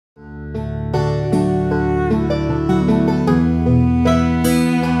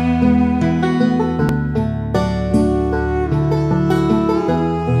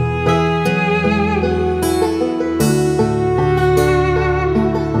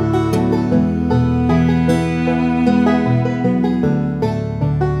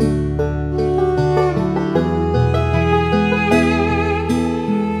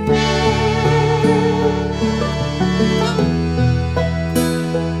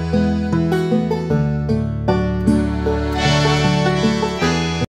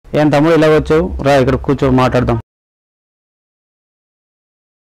ఏం తమ్ముడు ఇలా వచ్చావు, రా ఇక్కడ కూర్చో మాట్లాడదాం.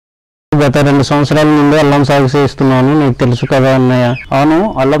 గత 2 సంవత్సరాల నుండి అల్లం సాగు చేస్తున్నాను, నీకు తెలుసు కదా అన్నయ్య. అవును,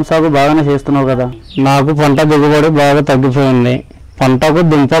 అల్లం సాగు బాగానే చేస్తున్నావు కదా. నాకు పంట దిగుబడి బాగా తగ్గిపోయింది. పంటకు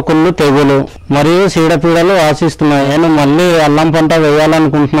దుంపకుళ్ళు, తెగులు మరియు చీడపీడలు ఆశిస్తున్నాయి. నేను మళ్ళీ అల్లం పంట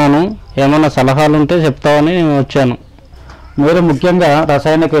వేయాలనుకుంటున్నాను. ఏమైనా సలహాలు ఉంటే చెప్తావని నేను వచ్చాను. మీరు ముఖ్యంగా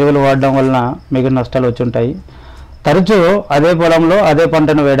రసాయనిక ఎరువులు వాడడం వలన మీకు నష్టాలు వచ్చి ఉంటాయి. తరచూ అదే పొలంలో అదే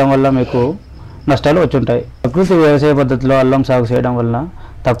పంటను వేయడం వల్ల మీకు నష్టాలు వచ్చి ఉంటాయి. ప్రకృతి వ్యవసాయ పద్ధతిలో అల్లం సాగు చేయడం వలన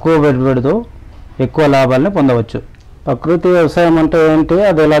తక్కువ పెట్టుబడితో ఎక్కువ లాభాలను పొందవచ్చు. ప్రకృతి వ్యవసాయం అంటే ఏంటి,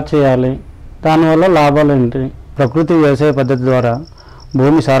 అది ఎలా చేయాలి, దానివల్ల లాభాలు ఏంటి? ప్రకృతి వ్యవసాయ పద్ధతి ద్వారా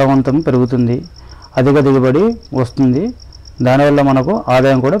భూమి సారవంతం పెరుగుతుంది, అధిక దిగుబడి వస్తుంది, దానివల్ల మనకు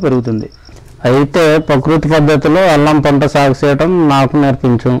ఆదాయం కూడా పెరుగుతుంది. అయితే ప్రకృతి పద్ధతిలో అల్లం పంట సాగు చేయడం నాకు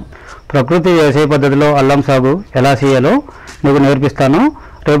నేర్పించు. ప్రకృతి వ్యవసాయ పద్ధతిలో అల్లం సాగు ఎలా చేయాలో నీకు నేర్పిస్తాను.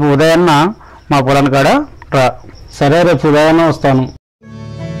 రేపు ఉదయాన్న మా పొలం కాడ రా. సరే, రేపు ఉదయాన్నే వస్తాను.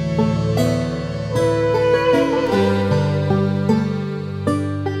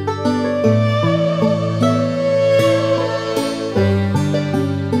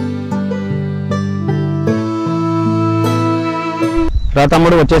 రా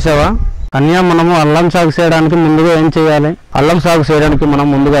తమ్ముడు, వచ్చేసావా? అన్య, మనము అల్లం సాగు చేయడానికి ముందుగా ఏం చేయాలి? అల్లం సాగు చేయడానికి మనం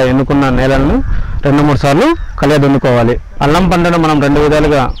ముందుగా ఎన్నుకున్న నేలను 2-3 సార్లు కలియ దున్నుకోవాలి. అల్లం పంటను మనం 2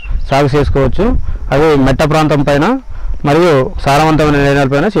 విధాలుగా సాగు చేసుకోవచ్చు. అవి మెట్ట ప్రాంతం పైన మరియు సారవంతమైన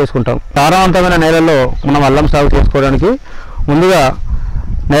నేలలపైన చేసుకుంటాం. సారవంతమైన నేలల్లో మనం అల్లం సాగు చేసుకోవడానికి ముందుగా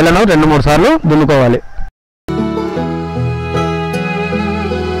నేలను 2-3 సార్లు దున్నుకోవాలి.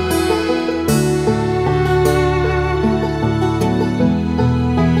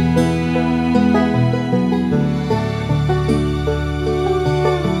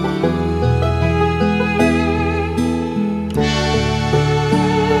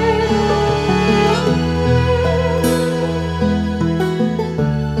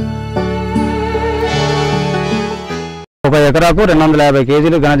 ఒక ఎకరాకు 250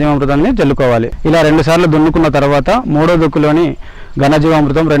 కేజీలు ఘనజీవామృతాన్ని జల్లుకోవాలి. ఇలా 2 సార్లు దున్నుకున్న తర్వాత 3వ దుక్కులోని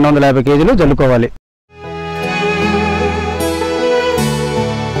ఘనజీవామృతం 250 కేజీలు జల్లుకోవాలి.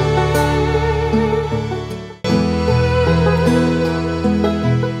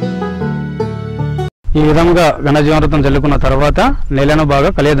 ఈ విధంగా ఘనజీవామృతం జల్లుకున్న తర్వాత నేలను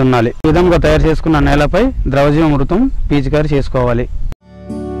బాగా కలియ దున్నాలి. ఈ విధంగా తయారు చేసుకున్న నేలపై ద్రవజీవామృతం పిచికారీ చేసుకోవాలి.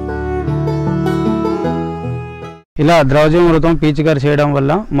 ఇలా ద్రవజీవామృతం పిచికారీ చేయడం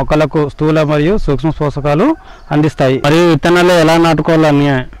వల్ల మొక్కలకు స్థూల మరియు సూక్ష్మ పోషకాలు అందిస్తాయి. మరియు విత్తనాలు ఎలా నాటుకోవాలని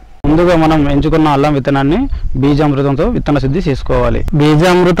ముందుగా మనం ఎంచుకున్న అల్లం విత్తనాన్ని బీజామృతంతో విత్తన శుద్ధి చేసుకోవాలి.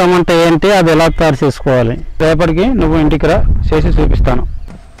 బీజామృతం అంటే ఏంటి, అది ఎలా తయారు చేసుకోవాలి? రేపటికి నువ్వు ఇంటికి రా, చేసి చూపిస్తాను.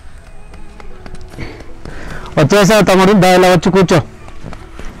 వచ్చేసావు తమ్ముడు, దానిలో వచ్చి కూర్చో.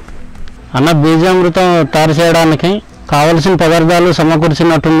 అన్న, బీజామృతం తయారు చేయడానికి కావలసిన పదార్థాలు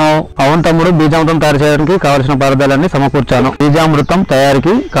సమకూర్చినట్టున్నావు. అవును తమ్ముడు, బీజామృతం తయారు చేయడానికి కావలసిన పదార్థాలన్నీ సమకూర్చాను. బీజామృతం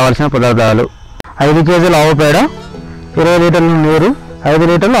తయారీకి కావలసిన పదార్థాలు: 5 కేజీల ఆవు పేడ, 20 లీటర్ల నీరు, 5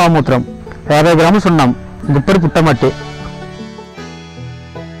 లీటర్ల ఆవుమూత్రం, 50 గ్రాముల సున్నం, గుప్పడి పుట్టమట్టి.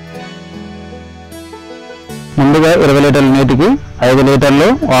 ముందుగా 20 లీటర్ల నీటికి 5 లీటర్లు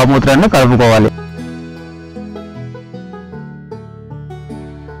ఆవుమూత్రాన్ని కలుపుకోవాలి.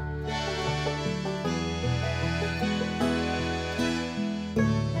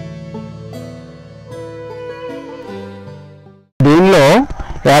 దీనిలో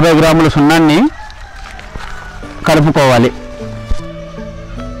 50 గ్రాముల సున్నాన్ని కలుపుకోవాలి.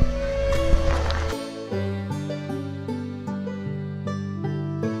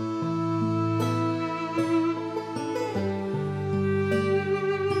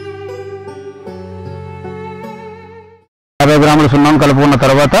 గ్రాముల సున్నం కలుపుకున్న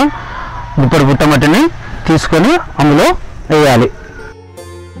తర్వాత గుప్పడి పుట్టమట్టిని తీసుకొని అందులో వేయాలి.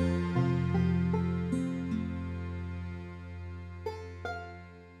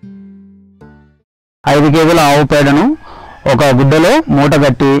 ఐదు కేజీల ఆవు పేడను ఒక గుడ్డలో మూట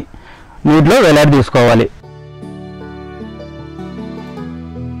కట్టి నీటిలో వేలాడి తీసుకోవాలి.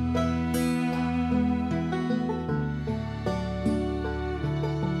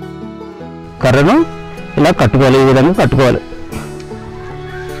 కర్రను ఇలా కట్టుకోవాలి, ఈ విధంగా కట్టుకోవాలి.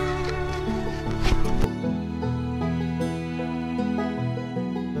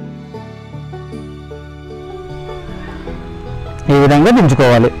 ఈ విధంగా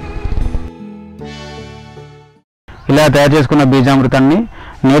దించుకోవాలి. ఇలా తయారు చేసుకున్న బీజామృతాన్ని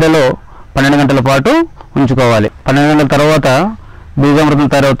నీడలో 12 గంటల పాటు ఉంచుకోవాలి. 12 గంటల తర్వాత బీజామృతం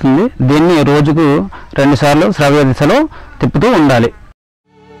తయారవుతుంది. దీన్ని రోజుకు 2 సార్లు శ్రావ్య దిశలో తిప్పుతూ ఉండాలి.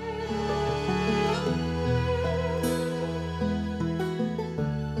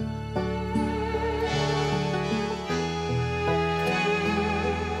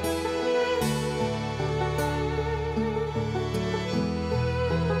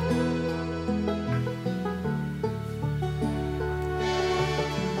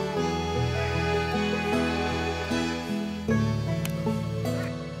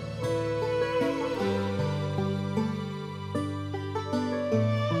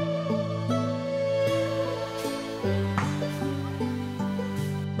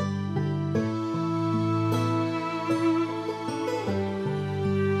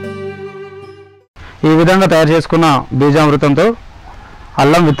 ఈ విధంగా తయారు చేసుకున్న బీజామృతంతో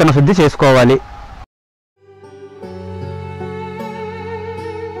అల్లం విత్తన శుద్ధి చేసుకోవాలి.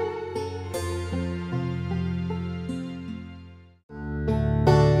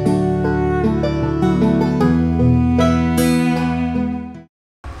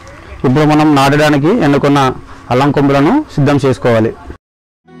 ఇప్పుడు మనం నాటడానికి ఎన్నుకున్న అల్లం కొమ్మలను సిద్ధం చేసుకోవాలి.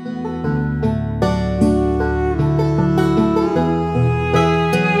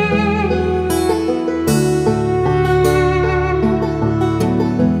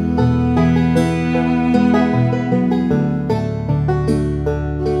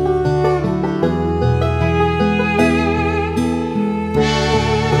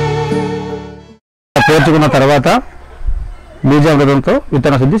 పేర్చుకున్న తర్వాత బీజామృతంతో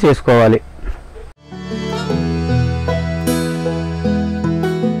విత్తన శుద్ధి చేసుకోవాలి.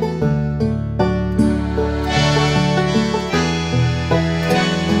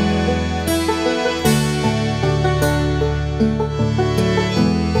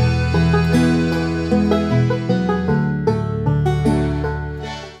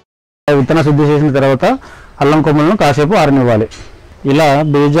 విత్తన శుద్ధి చేసిన తర్వాత అల్లం కొమ్మలను కాసేపు ఆరనివ్వాలి. ఇలా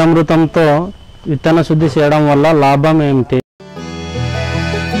బీజామృతంతో విత్తన శుద్ధి చేయడం వల్ల లాభం ఏమిటి?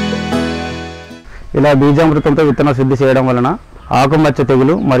 ఇలా బీజామృతంతో విత్తన శుద్ధి చేయడం వలన ఆకుమచ్చ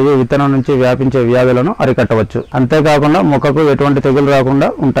తెగులు మరియు విత్తనం నుంచి వ్యాపించే వ్యాధులను అరికట్టవచ్చు. అంతేకాకుండా మొక్కకు ఎటువంటి తెగులు రాకుండా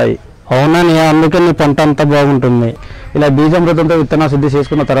ఉంటాయి. అవునని అందుకే నీ పంట అంతా బాగుంటుంది. ఇలా బీజామృతంతో విత్తన శుద్ధి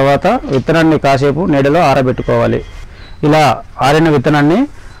చేసుకున్న తర్వాత విత్తనాన్ని కాసేపు నీడలో ఆరబెట్టుకోవాలి. ఇలా ఆరిన విత్తనాన్ని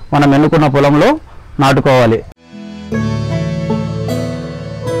మనం ఎన్నుకున్న పొలంలో నాటుకోవాలి.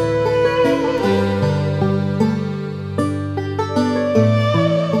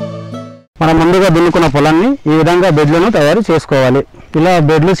 మనం ముందుగా దున్నుకున్న పొలాన్ని ఈ విధంగా బెడ్లను తయారు చేసుకోవాలి. ఇలా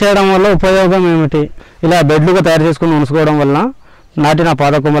బెడ్లు చేయడం వల్ల ఉపయోగం ఏమిటి? ఇలా బెడ్లుగా తయారు చేసుకుని ఉంచుకోవడం వలన నాటిన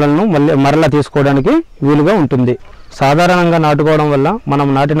పాత కొమ్మలను మరలా తీసుకోవడానికి వీలుగా ఉంటుంది. సాధారణంగా నాటుకోవడం వల్ల మనం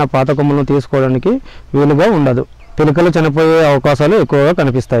నాటిన పాత కొమ్మలను తీసుకోవడానికి వీలుగా ఉండదు. పిలకలు చనిపోయే అవకాశాలు ఎక్కువగా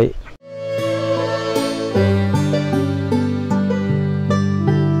కనిపిస్తాయి.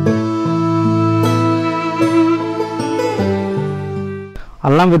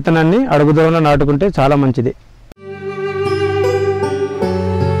 అల్లం విత్తనాన్ని అడుగు దూరంలో నాటుకుంటే చాలా మంచిది.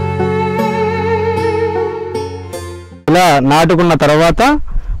 ఇలా నాటుకున్న తర్వాత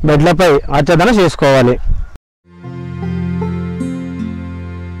బెడ్లపై ఆచ్ఛాదన చేసుకోవాలి.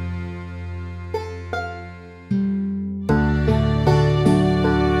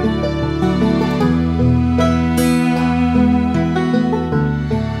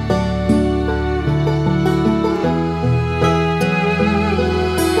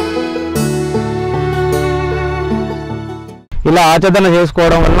 ఇలా ఆచ్ఛాదన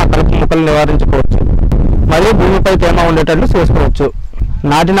చేసుకోవడం వలన కలుపు మొక్కలు నివారించుకోవచ్చు మరియు భూమిపై తేమ ఉండేటట్లు చేసుకోవచ్చు.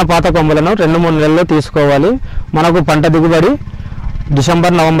 నాటిన పాత కొమ్మలను 2-3 నెలల్లో తీసుకోవాలి. మనకు పంట దిగుబడి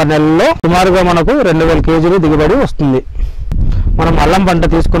డిసెంబర్-నవంబర్ నెలల్లో సుమారుగా మనకు 2000 కేజీలు దిగుబడి వస్తుంది. మనం అల్లం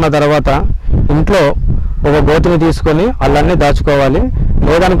పంట తీసుకున్న తర్వాత ఇంట్లో ఒక గోతిని తీసుకొని అల్లాన్ని దాచుకోవాలి.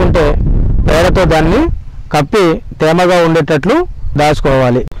 లేదనుకుంటే పేడతో దాన్ని కప్పి తేమగా ఉండేటట్లు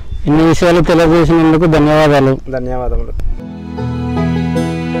దాచుకోవాలి. ఇన్ని విషయాలు తెలియజేసినందుకు ధన్యవాదాలు.